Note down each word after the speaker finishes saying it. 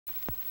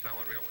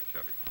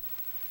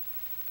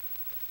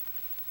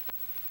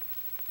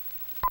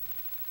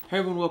Hey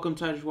everyone, welcome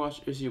to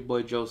IJustWatched. It's your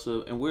boy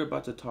Joseph, and we're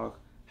about to talk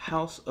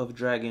House of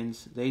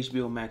Dragons, the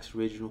HBO Max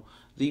original,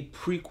 the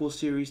prequel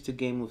series to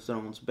Game of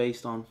Thrones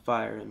based on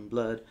Fire and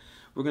Blood.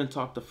 We're going to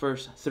talk the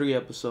first 3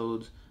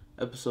 episodes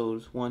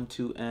 1,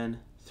 2, and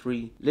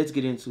 3. Let's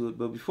get into it,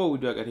 but before we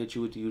do, I got to hit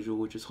you with the usual,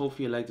 which is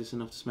hopefully you like this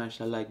enough to smash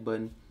that like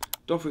button.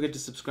 Don't forget to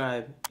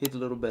subscribe, hit the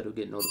little bell to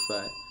get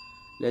notified.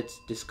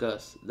 Let's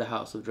discuss the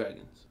House of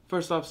Dragons.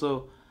 First off,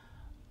 so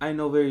I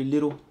know very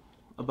little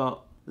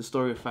about the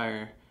story of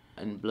Fire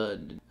and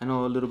Blood. I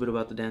know a little bit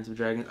about the Dance of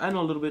Dragons. I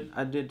know a little bit.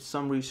 I did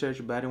some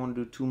research, but I didn't want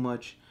to do too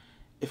much.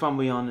 If I'm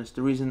being honest,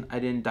 the reason I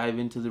didn't dive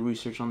into the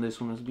research on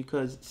this one was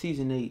because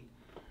Season 8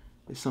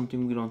 is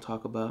something we don't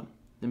talk about.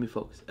 Let me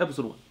focus.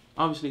 Episode 1.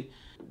 Obviously,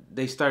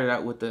 they started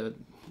out with the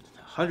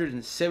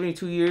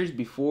 172 years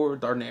before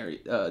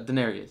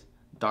Daenerys.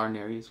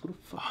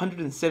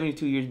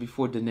 172 years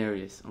before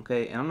Daenerys,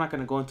 okay? And I'm not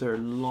going to go into her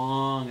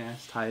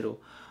long-ass title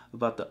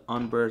about the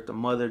Unbirth, the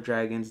Mother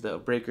Dragons, the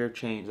Breaker of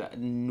Chains. We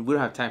don't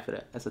have time for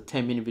that. That's a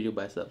 10-minute video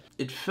by itself.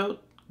 It felt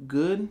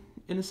good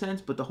in a sense,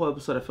 but the whole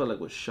episode I felt like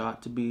was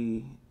shot to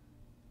be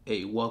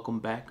a welcome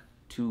back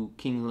to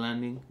King's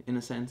Landing in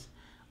a sense.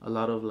 A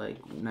lot of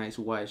like nice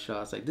wide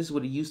shots, like this is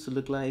what it used to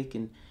look like,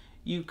 and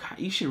you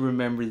should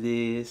remember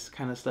this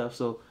kind of stuff.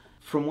 So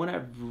from what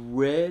I've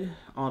read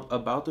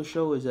about the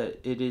show is that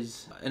it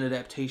is an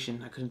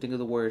adaptation. I couldn't think of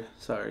the word.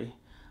 Sorry.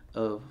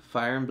 Of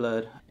Fire and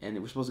Blood,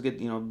 and we're supposed to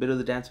get a bit of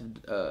the Dance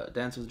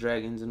of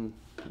Dragons and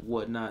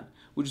whatnot,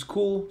 which is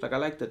cool. Like I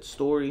like that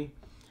story.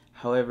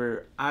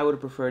 However, I would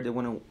have preferred they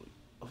went a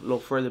little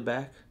further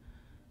back.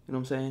 You know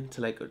what I'm saying?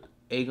 To like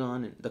Aegon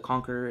and the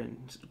Conqueror,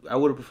 and I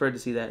would have preferred to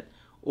see that,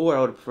 or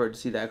I would have preferred to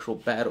see the actual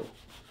battle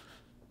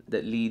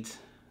that leads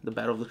the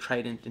Battle of the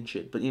Trident and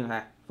shit. But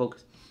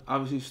focus.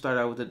 Obviously, you start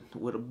out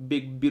with a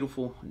big,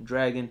 beautiful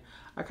dragon.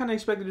 I kind of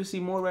expected to see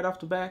more right off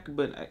the back,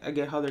 but I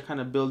get how they're kind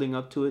of building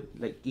up to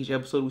it. Like each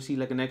episode, we see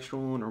like an extra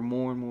one or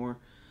more and more,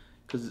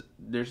 because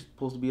there's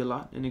supposed to be a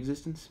lot in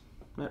existence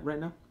right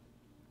now.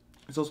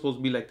 It's also supposed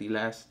to be like the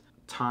last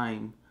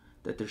time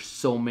that there's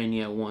so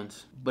many at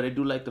once. But I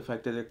do like the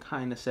fact that they're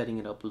kind of setting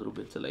it up a little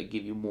bit to like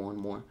give you more and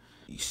more.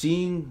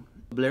 Seeing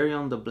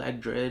Balerion the Black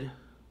Dread,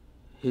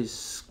 his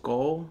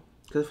skull,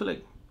 because I feel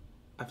like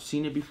I've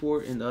seen it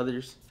before in the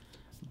others,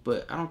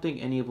 but I don't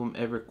think any of them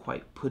ever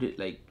quite put it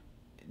like,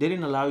 they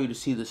didn't allow you to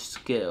see the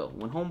scale.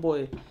 When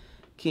homeboy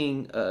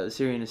King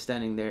Syrian is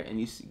standing there and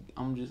you see,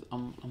 I'm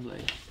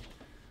like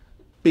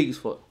big as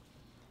fuck.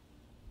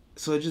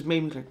 So it just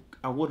made me like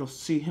I want to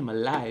see him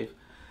alive.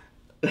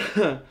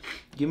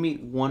 Give me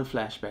one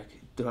flashback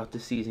throughout the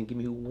season. Give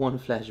me one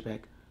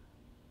flashback,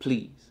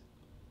 please,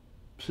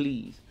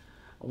 please.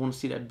 I want to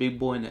see that big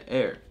boy in the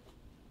air.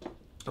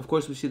 Of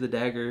course, we see the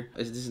dagger.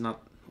 This is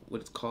not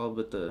what it's called,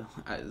 but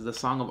the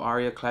song of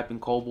Arya clapping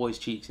Cowboy's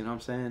cheeks. You know what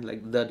I'm saying?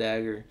 Like the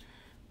dagger.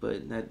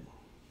 But that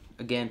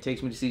again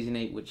takes me to season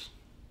 8, which,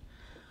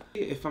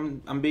 if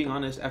I'm being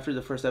honest, after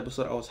the first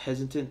episode, I was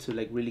hesitant to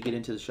like really get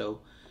into the show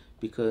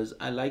because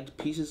I liked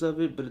pieces of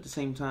it, but at the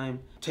same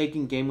time,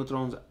 taking Game of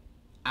Thrones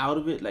out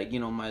of it, like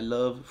my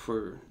love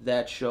for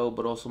that show,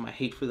 but also my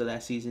hate for the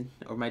last season,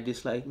 or my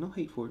dislike, no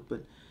hate for it,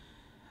 but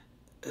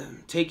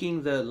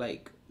taking the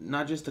like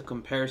not just the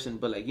comparison,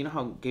 but like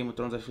how Game of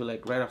Thrones, I feel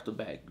like right off the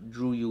bat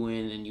drew you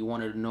in and you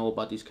wanted to know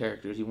about these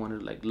characters, you wanted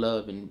to like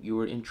love, and you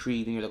were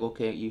intrigued, and you're like,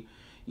 okay, you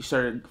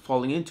started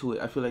falling into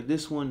it. I feel like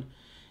this one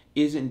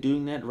isn't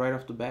doing that right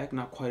off the back,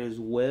 not quite as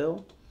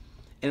well.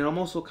 And I'm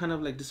also kind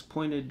of like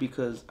disappointed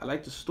because I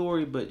like the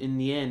story, but in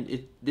the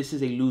end, this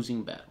is a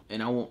losing battle.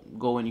 And I won't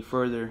go any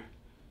further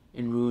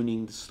in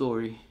ruining the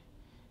story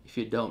if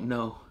you don't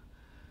know.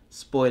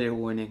 Spoiler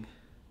warning.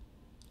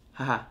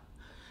 Haha.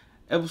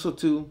 Episode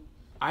 2.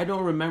 I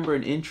don't remember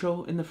an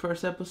intro in the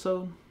first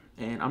episode,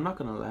 and I'm not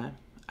gonna lie,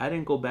 I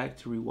didn't go back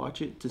to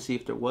rewatch it to see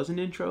if there was an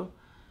intro,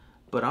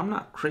 but I'm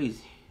not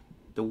crazy.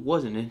 There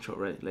was an intro,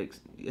 right? Like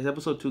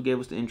episode 2 gave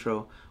us the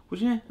intro,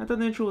 which I thought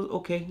the intro was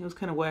okay. It was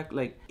kind of whack.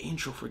 Like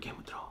intro for Game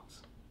of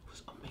Thrones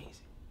was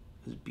amazing.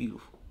 It was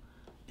beautiful,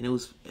 and it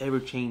was ever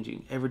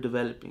changing, ever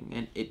developing,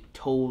 and it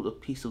told a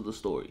piece of the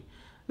story.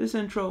 This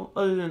intro,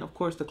 other than of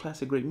course the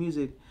classic great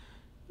music,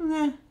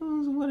 it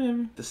was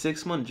whatever. The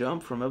 6-month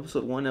jump from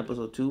episode 1 to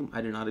episode 2, I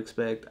did not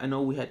expect. I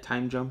know we had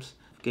time jumps,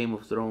 Game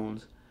of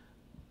Thrones,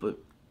 but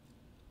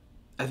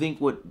I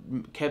think what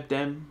kept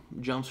them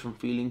jumps from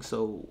feeling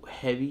so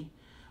heavy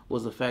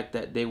was the fact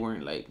that they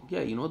weren't like,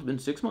 it's been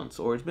 6 months,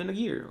 or it's been a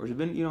year, or it's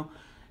been,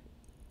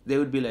 they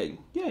would be like,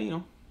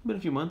 been a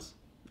few months,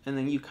 and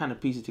then you kind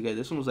of piece it together.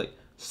 This one was like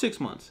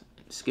 6 months.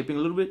 Skipping a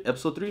little bit,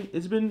 episode 3,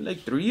 it's been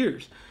like 3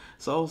 years.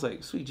 So I was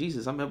like, sweet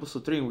Jesus, I'm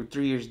episode 3 and we're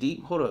 3 years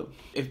deep. Hold up.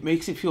 It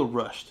makes it feel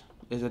rushed,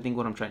 is I think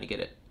what I'm trying to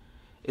get at.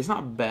 It's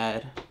not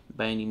bad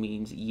by any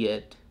means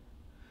yet.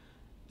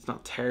 It's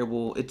not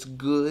terrible. It's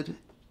good.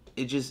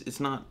 It's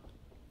not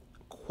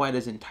quite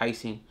as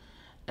enticing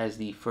as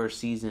the first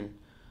season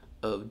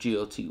of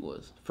GOT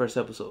was. First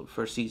episode,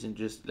 first season,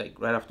 just like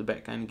right off the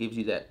bat kind of gives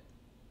you that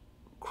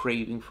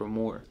craving for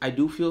more. I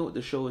do feel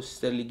the show is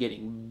steadily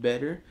getting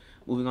better.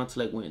 Moving on to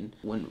like when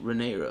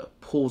Rhaenyra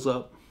pulls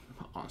up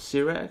on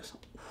Syrax,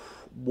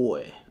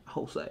 boy, I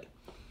was like,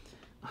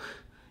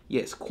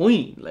 yes,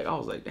 queen. Like I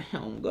was like,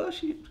 damn,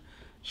 gosh,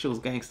 she was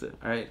gangster.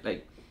 All right,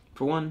 like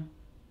for one,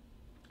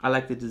 I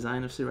like the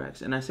design of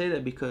Syrax, and I say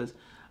that because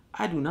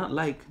I do not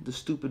like the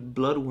stupid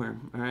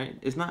bloodworm. All right,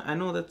 it's not. I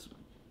know that's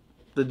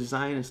the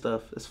design and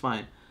stuff. That's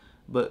fine,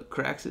 but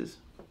Craxus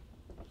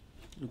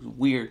looks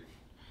weird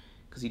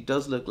because he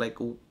does look like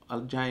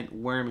a giant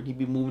worm, and he'd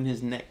be moving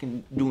his neck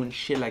and doing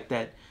shit like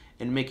that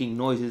and making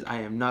noises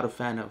I am not a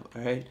fan of.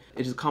 All right,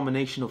 it is a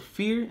combination of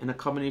fear and a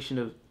combination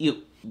of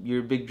ew.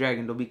 You're a big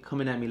dragon. Don't be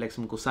coming at me like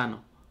some gusano.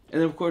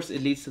 And then of course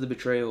it leads to the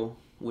betrayal,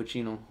 which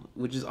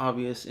which is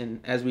obvious,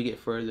 and as we get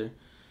further,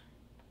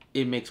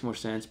 it makes more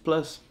sense.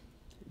 Plus,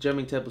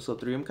 jumping to episode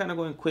 3, I'm kind of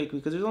going quick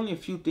because there's only a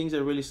few things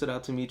that really stood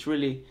out to me. It's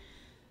really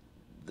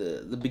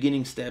the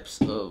beginning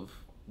steps of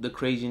the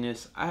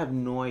craziness. I have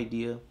no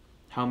idea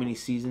how many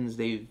seasons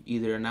they've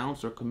either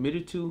announced or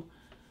committed to.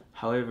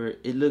 However,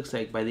 it looks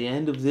like by the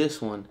end of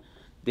this one,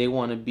 they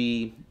want to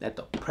be at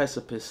the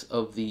precipice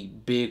of the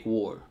big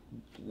war,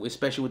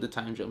 especially with the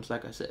time jumps,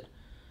 like I said.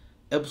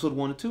 Episode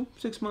 1 to 2,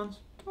 6 months.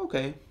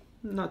 Okay,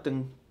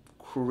 nothing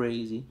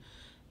crazy.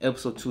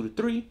 Episode 2 to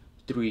 3,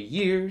 3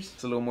 years.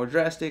 It's a little more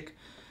drastic.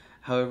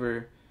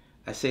 However,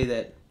 I say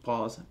that,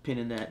 pause, pin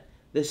in that.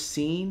 The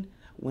scene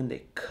when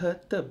they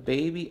cut the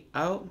baby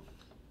out,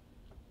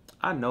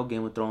 I know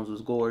Game of Thrones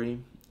was gory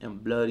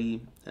and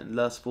bloody and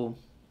lustful.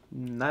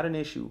 Not an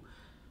issue.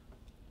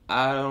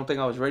 I don't think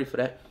I was ready for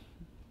that.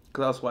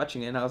 Because I was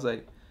watching it and I was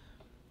like,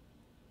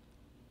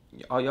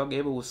 all y'all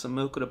gave it was some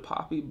milk of the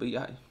poppy, but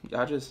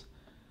y'all just,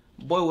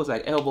 boy was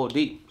like elbow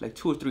deep, like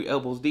 2 or 3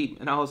 elbows deep.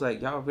 And I was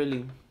like, y'all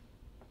really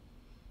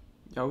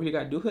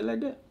gotta do it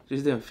like that?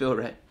 Just didn't feel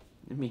right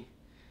to me.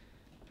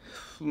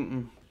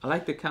 I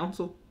like the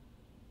council.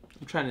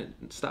 I'm trying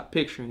to stop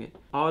picturing it.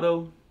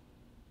 Otto,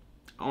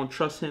 I don't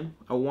trust him.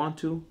 I want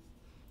to,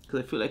 because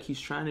I feel like he's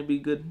trying to be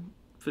good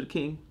for the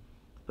king,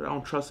 but I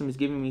don't trust him. He's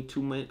giving me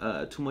too much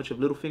of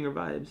Littlefinger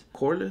vibes.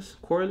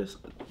 Corlys,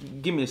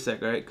 give me a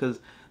sec, all right? Because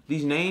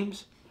these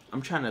names,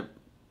 I'm trying to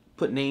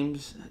put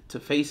names to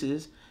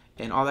faces,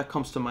 and all that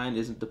comes to mind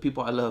is the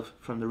people I love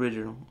from the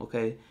original,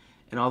 okay?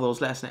 And all those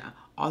last names,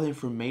 all the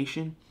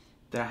information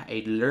that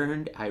I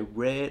learned, I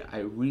read, I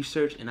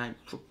researched, and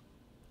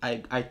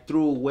I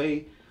threw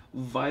away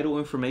vital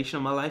information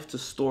in my life to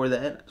store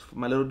that.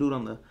 My little dude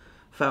on the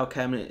file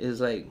cabinet is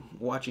like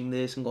watching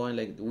this and going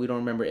like, we don't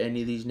remember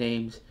any of these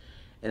names.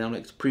 And I'm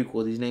like, it's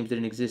prequel, these names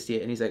didn't exist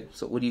yet. And he's like,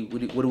 so what do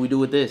we do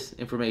with this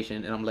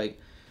information? And I'm like,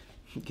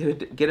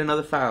 get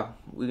another file.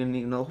 We're gonna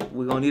need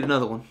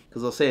another one,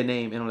 because they'll say a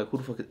name and I'm like, who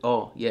the fuck is,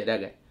 oh yeah,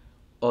 that guy,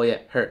 oh yeah,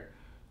 her.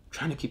 I'm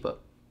trying to keep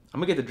up. I'm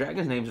gonna get the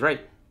dragons' names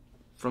right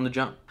from the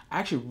jump. I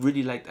actually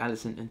really liked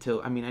Alicent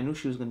until, I mean, I knew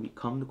she was gonna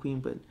become the queen,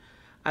 but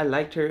I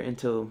liked her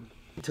until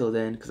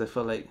then, because I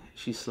felt like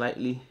she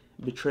slightly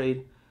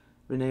betrayed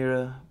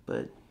Rhaenyra.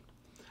 But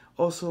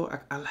also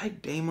I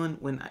like Daemon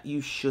when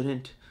you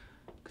shouldn't,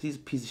 because he's a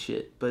piece of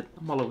shit, but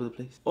I'm all over the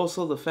place.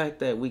 Also the fact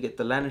that we get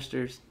the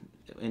Lannisters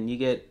and you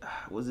get,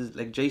 was this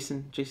like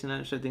Jason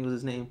Lannister, I think was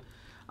his name.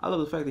 I love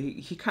the fact that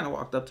he kind of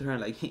walked up to her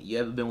and like, you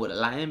ever been with a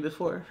lion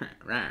before?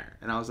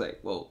 And I was like,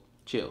 whoa,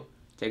 chill,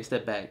 take a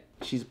step back.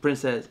 She's a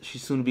princess,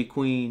 she's soon to be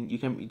queen. You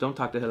don't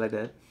talk to her like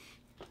that.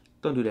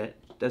 Don't do that.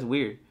 That's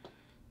weird.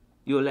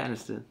 You're a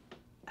Lannister.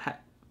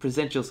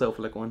 Present yourself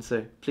like one,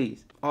 sir,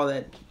 please. All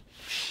that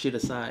shit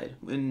aside,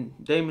 when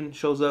Daemon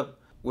shows up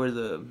where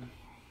the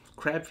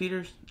crab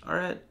feeders are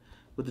at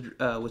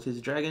with his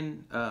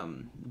dragon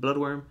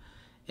bloodworm,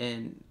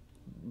 and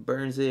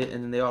burns it,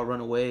 and then they all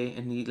run away,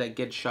 and he like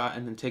gets shot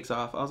and then takes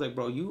off. I was like,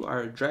 bro, you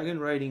are a dragon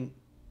riding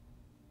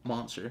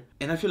monster,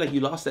 and I feel like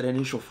you lost that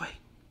initial fight.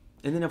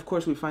 And then of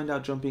course we find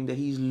out jumping that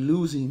he's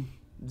losing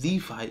the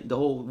fight, the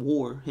whole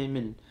war, him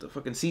and the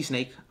fucking sea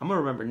snake. I'm gonna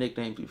remember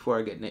nicknames before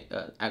I get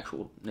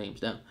actual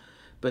names down.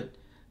 But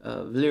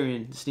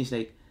Valyrian, the sea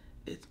snake,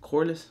 it's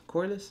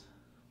Corlys.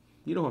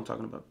 You know what I'm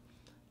talking about.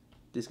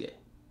 This guy.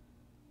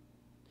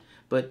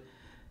 But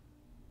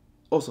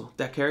also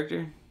that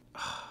character,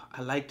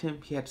 I liked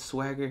him. He had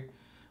swagger,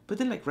 but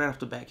then like right off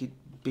the back, he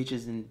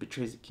bitches and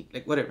betrays the king.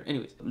 Like whatever.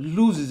 Anyways,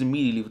 loses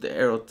immediately with the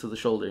arrow to the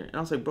shoulder, and I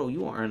was like, bro,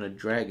 you aren't a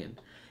dragon.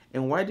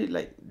 And why did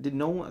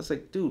no one? I was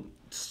like, dude,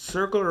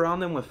 circle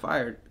around them with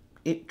fire.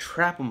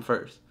 Trap them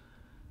first,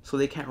 so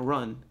they can't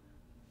run.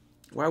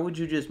 Why would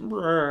you just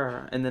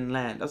and then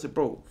land? I was like,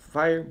 bro,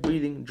 fire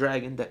breathing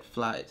dragon that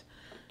flies.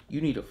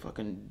 You need to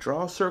fucking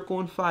draw a circle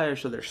and fire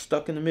so they're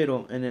stuck in the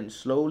middle, and then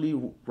slowly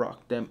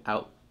rock them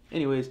out.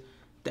 Anyways,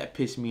 that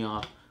pissed me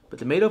off. But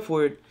they made up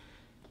for it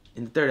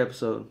in the 3rd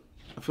episode.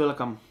 I feel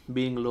like I'm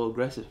being a little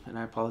aggressive, and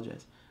I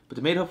apologize. But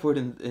they made up for it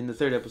in the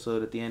 3rd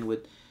episode at the end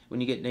with, when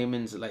you get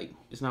Daemon's, like,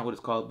 it's not what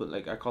it's called, but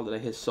like I called it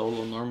like his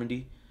solo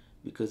Normandy,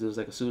 because it was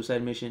like a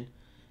suicide mission,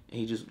 and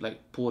he just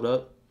like pulled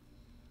up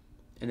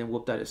and then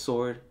whipped out his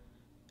sword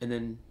and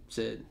then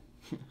said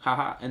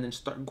haha, and then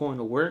start going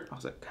to work. I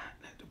was like, God,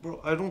 bro,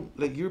 I don't,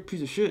 like, you're a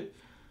piece of shit.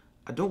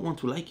 I don't want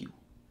to like you,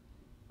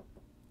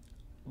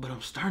 but I'm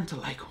starting to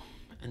like him,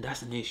 and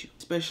that's an issue.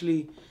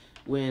 Especially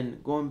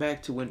when going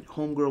back to when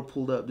Homegirl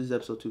pulled up, this is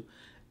episode 2,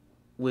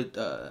 with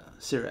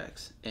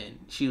Syrax, and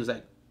she was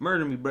like,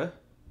 "Murder me, bruh.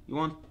 You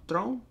want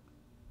throne?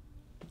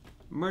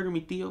 Murder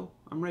me, Theo.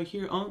 I'm right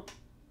here, What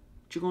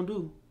you gonna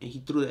do?" And he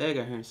threw the egg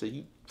at her and said,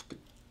 "You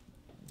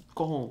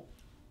go home,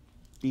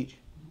 bitch,"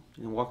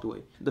 and walked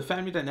away. The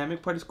family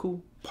dynamic part is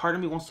cool. Part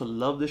of me wants to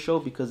love the show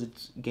because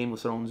it's Game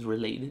of Thrones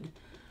related.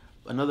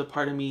 Another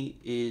part of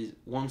me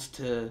wants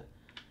to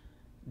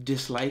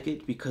dislike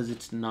it because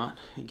it's not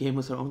Game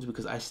of Thrones,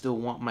 because I still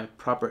want my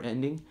proper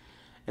ending.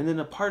 And then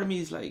a part of me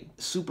is like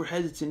super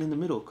hesitant in the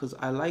middle because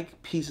I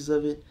like pieces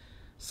of it.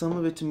 Some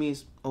of it to me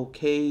is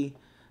okay.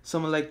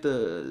 Some of like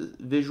the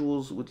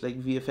visuals with like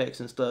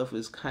VFX and stuff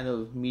is kind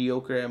of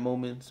mediocre at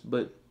moments.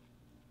 But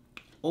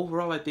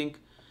overall, I think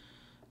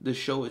the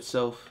show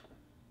itself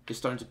is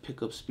starting to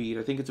pick up speed.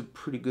 I think it's a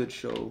pretty good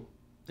show.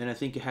 And I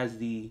think it has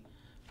the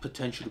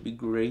potential to be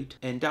great.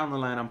 And down the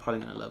line, I'm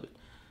probably going to love it.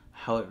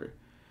 However,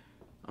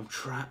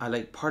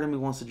 part of me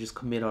wants to just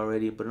commit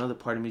already, but another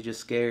part of me is just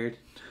scared.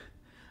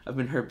 I've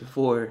been hurt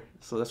before,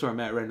 so that's where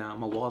I'm at right now.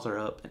 My walls are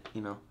up,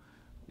 you know,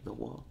 the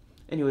wall.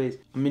 Anyways,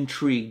 I'm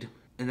intrigued,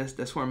 and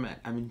that's where I'm at.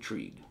 I'm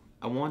intrigued.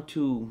 I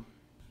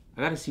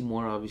gotta see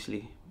more,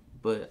 obviously,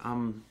 but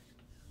I'm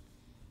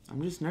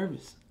just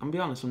nervous. I'm gonna be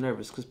honest, I'm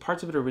nervous, because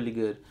parts of it are really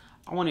good.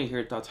 I want to hear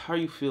your thoughts. How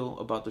do you feel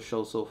about the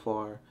show so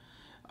far?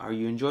 Are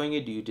you enjoying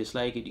it? Do you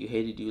dislike it? Do you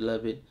hate it? Do you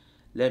love it?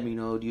 Let me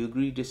know. Do you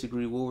agree,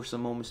 disagree? What were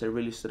some moments that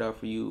really stood out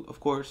for you? Of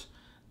course,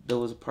 there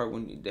was a part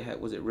when they had,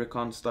 was it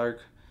Rickon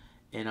Stark?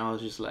 And I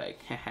was just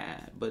like, haha.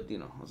 But, you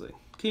know, I was like,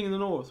 King of the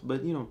North.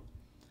 But, you know,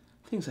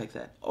 things like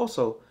that.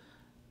 Also,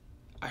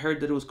 I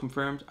heard that it was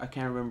confirmed. I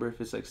can't remember if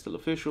it's, like, still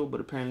official.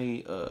 But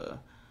apparently,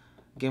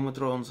 Game of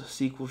Thrones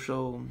sequel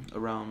show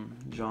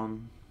around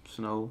Jon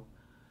Snow.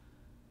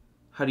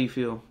 How do you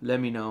feel? Let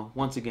me know.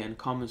 Once again,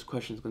 comments,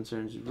 questions,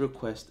 concerns,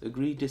 requests,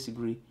 agree,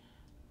 disagree,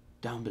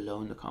 down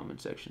below in the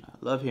comment section. I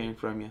love hearing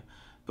from you.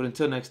 But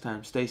until next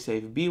time, stay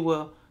safe, be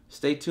well,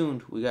 stay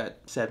tuned. We have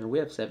 7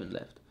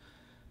 left.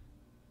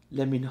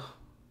 Let me know.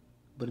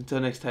 But until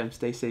next time,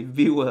 stay safe,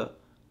 be well.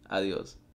 Adios.